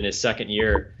Muhammad in his second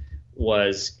year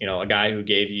was, a guy who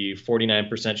gave you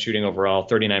 49% shooting overall,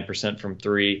 39% from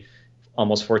three,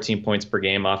 almost 14 points per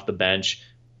game off the bench,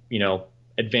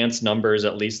 advanced numbers,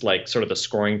 at least like sort of the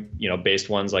scoring, based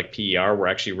ones like PER were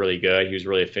actually really good. He was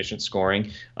really efficient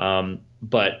scoring.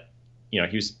 But, he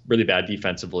was really bad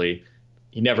defensively.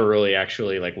 He never really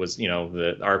actually was,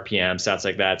 the RPM stats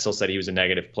like that, still said he was a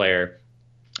negative player.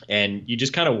 And you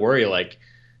just kind of worry,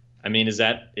 is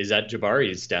that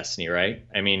Jabari's destiny, right?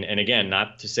 I mean, and again,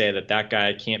 not to say that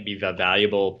guy can't be the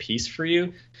valuable piece for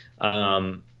you.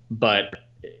 But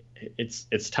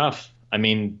it's tough. I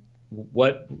mean,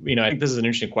 I think this is an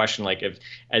interesting question. Like, if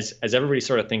as everybody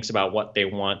sort of thinks about what they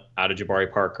want out of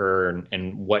Jabari Parker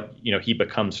and what he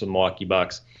becomes for the Milwaukee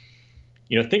Bucks,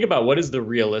 think about what is the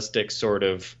realistic sort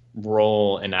of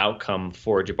role and outcome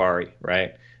for Jabari,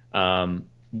 right?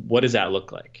 What does that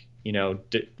look like?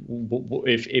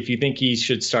 If you think he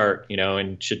should start,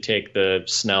 and should take the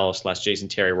Snell/Jason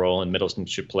Terry role, and Middleton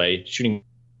should play shooting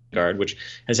guard, which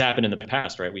has happened in the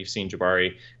past, right? We've seen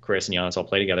Jabari, Chris, and Giannis all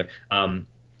play together.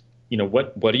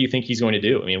 What do you think he's going to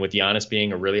do? I mean, with Giannis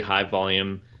being a really high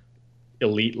volume,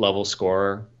 elite level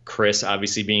scorer, Chris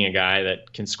obviously being a guy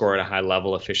that can score at a high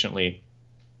level efficiently,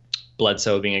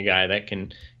 Bledsoe being a guy that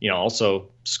can, also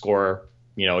score,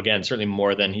 again, certainly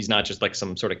more than, he's not just like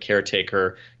some sort of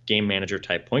caretaker game manager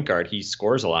type point guard. He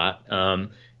scores a lot.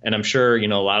 And I'm sure, a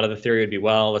lot of the theory would be,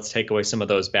 well, let's take away some of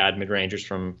those bad mid-rangers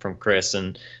from Chris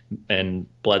and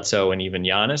Bledsoe and even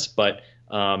Giannis. But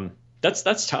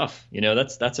that's tough.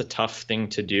 That's a tough thing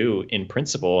to do in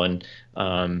principle. And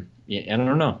I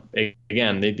don't know.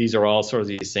 Again, these are all sort of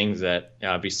these things that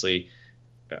obviously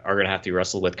are going to have to be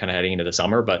wrestled with kind of heading into the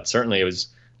summer. But certainly it was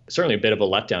a bit of a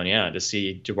letdown, to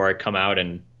see Jabari come out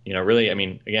and, really,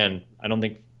 again, I don't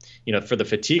think, for the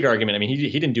fatigue argument, he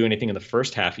didn't do anything in the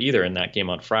first half either in that game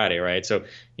on Friday, right? So,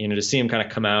 to see him kind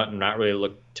of come out and not really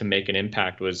look to make an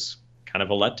impact was kind of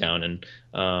a letdown.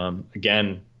 And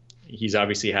again, he's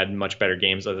obviously had much better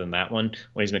games other than that one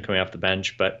when he's been coming off the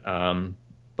bench, but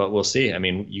we'll see.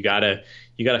 You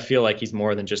gotta feel like he's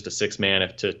more than just a six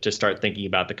man to start thinking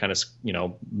about the kind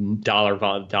of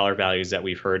dollar values that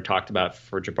we've heard talked about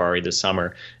for Jabari this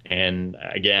summer. And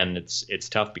again, it's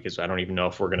tough because I don't even know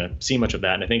if we're gonna see much of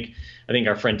that. And I think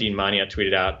our friend Dean Mania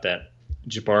tweeted out that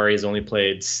Jabari has only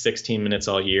played 16 minutes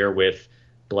all year with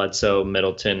Bledsoe,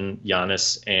 Middleton,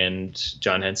 Giannis, and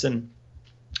John Henson.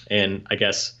 And I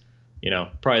guess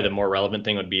probably the more relevant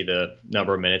thing would be the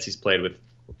number of minutes he's played with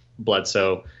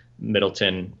Bledsoe,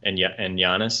 Middleton, and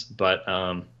Giannis, but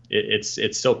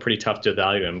it's still pretty tough to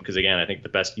evaluate him because, again, I think the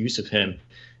best use of him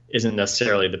isn't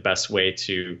necessarily the best way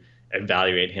to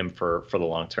evaluate him for the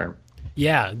long term.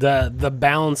 Yeah, the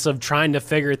balance of trying to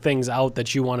figure things out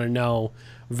that you want to know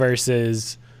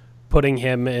versus putting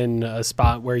him in a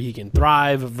spot where he can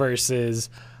thrive versus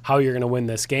how you're going to win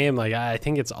this game. Like, I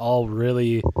think it's all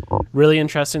really, really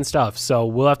interesting stuff. So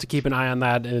we'll have to keep an eye on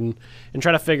that and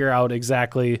try to figure out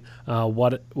exactly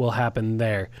what will happen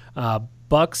there.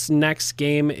 Bucks' next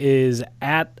game is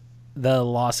at the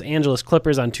Los Angeles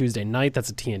Clippers on Tuesday night. That's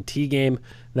a TNT game.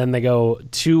 Then they go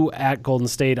at Golden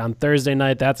State on Thursday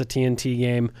night. That's a TNT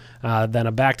game. Then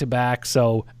a back-to-back.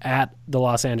 So at the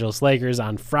Los Angeles Lakers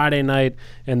on Friday night,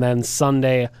 and then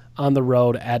Sunday on the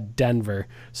road at Denver.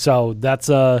 So that's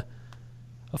a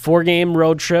 4-game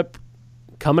road trip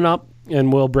coming up,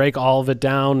 and we'll break all of it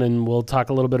down, and we'll talk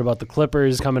a little bit about the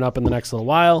Clippers coming up in the next little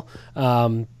while.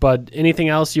 But anything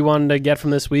else you wanted to get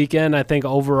from this weekend? I think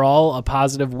overall a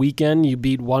positive weekend. You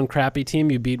beat one crappy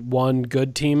team. You beat one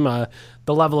good team.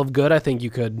 The level of good I think you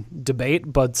could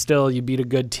debate, but still you beat a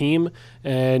good team.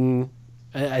 And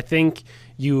I think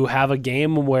you have a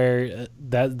game where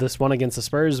this one against the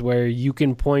Spurs where you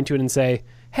can point to it and say,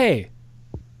 hey,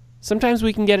 sometimes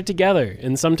we can get it together,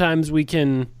 and sometimes we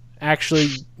can actually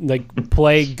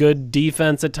play good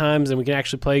defense at times, and we can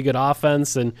actually play good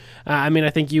offense. And I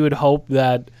think you would hope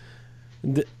that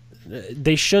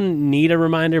they shouldn't need a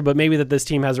reminder, but maybe that this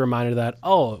team has a reminder that,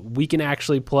 we can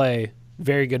actually play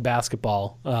very good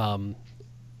basketball.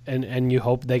 And you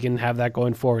hope they can have that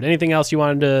going forward. Anything else you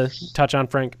wanted to touch on,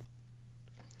 Frank?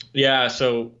 Yeah,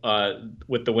 so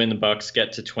with the win, the Bucks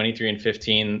get to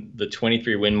 23-15. The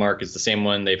 23 win mark is the same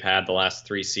one they've had the last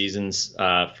 3 seasons.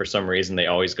 For some reason, they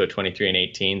always go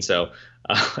 23-18. So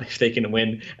if they can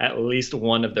win at least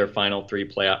one of their final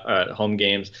 3 home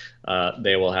games,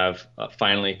 they will have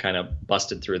finally kind of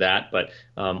busted through that. But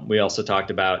we also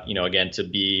talked about, again, to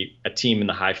be a team in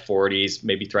the high 40s,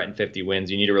 maybe threaten 50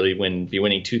 wins, you need to really be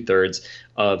winning 2/3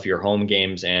 of your home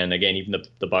games. And again, even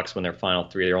the Bucks win their final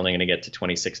 3, they're only going to get to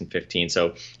 26-15.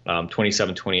 So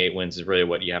 27-28 wins is really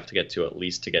what you have to get to, at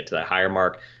least to get to that higher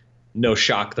mark. No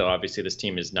shock, though. Obviously, this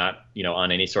team is not,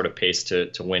 on any sort of pace to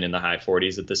win in the high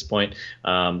 40s at this point.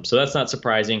 So that's not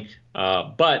surprising.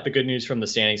 But the good news from the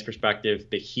standings perspective,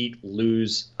 the Heat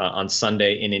lose on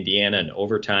Sunday in Indiana in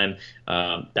overtime.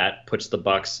 That puts the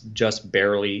Bucks just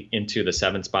barely into the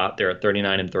 7th spot. They're at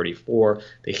 39-34.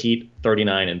 The Heat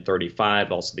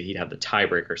 39-35. Also, the Heat have the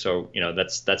tiebreaker, so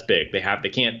that's big. They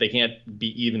can't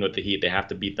be even with the Heat. They have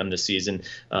to beat them this season.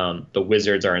 The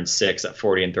Wizards are in 6th at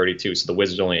 40-32. So the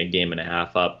Wizards only a game and a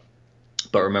half up.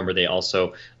 But remember, they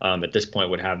also at this point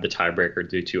would have the tiebreaker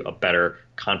due to a better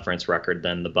conference record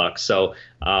than the Bucks. So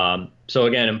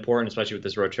again, important, especially with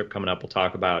this road trip coming up. We'll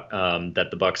talk about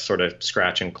that the Bucks sort of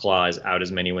scratch and claws out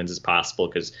as many wins as possible,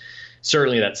 because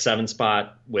certainly that 7th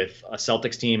spot with a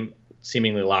Celtics team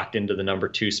seemingly locked into the number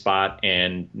 2 spot,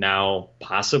 and now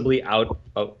possibly without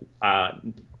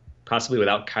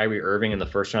Kyrie Irving in the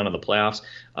first round of the playoffs.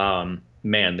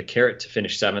 Man, the carrot to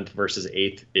finish 7th versus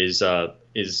 8th is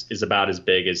about as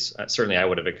big as certainly I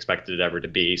would have expected it ever to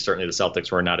be. Certainly the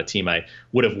Celtics were not a team I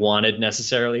would have wanted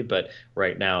necessarily, but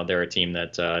right now they're a team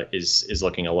that is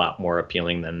looking a lot more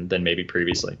appealing than maybe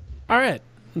previously. All right,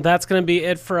 that's going to be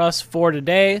it for us for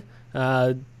today.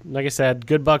 Like I said,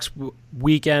 good Bucks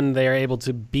weekend. They are able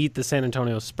to beat the San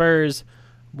Antonio Spurs.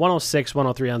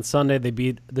 106-103 on Sunday. They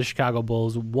beat the Chicago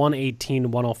Bulls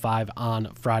 118-105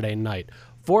 on Friday night.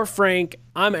 For Frank,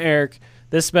 I'm Eric.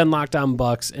 This has been Locked On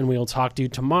Bucks, and we will talk to you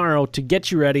tomorrow to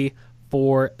get you ready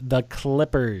for the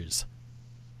Clippers.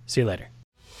 See you later.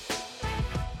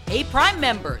 Hey, Prime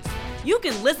members, you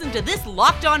can listen to this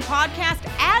Locked On podcast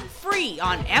ad-free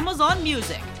on Amazon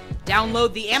Music.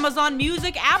 Download the Amazon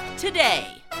Music app today.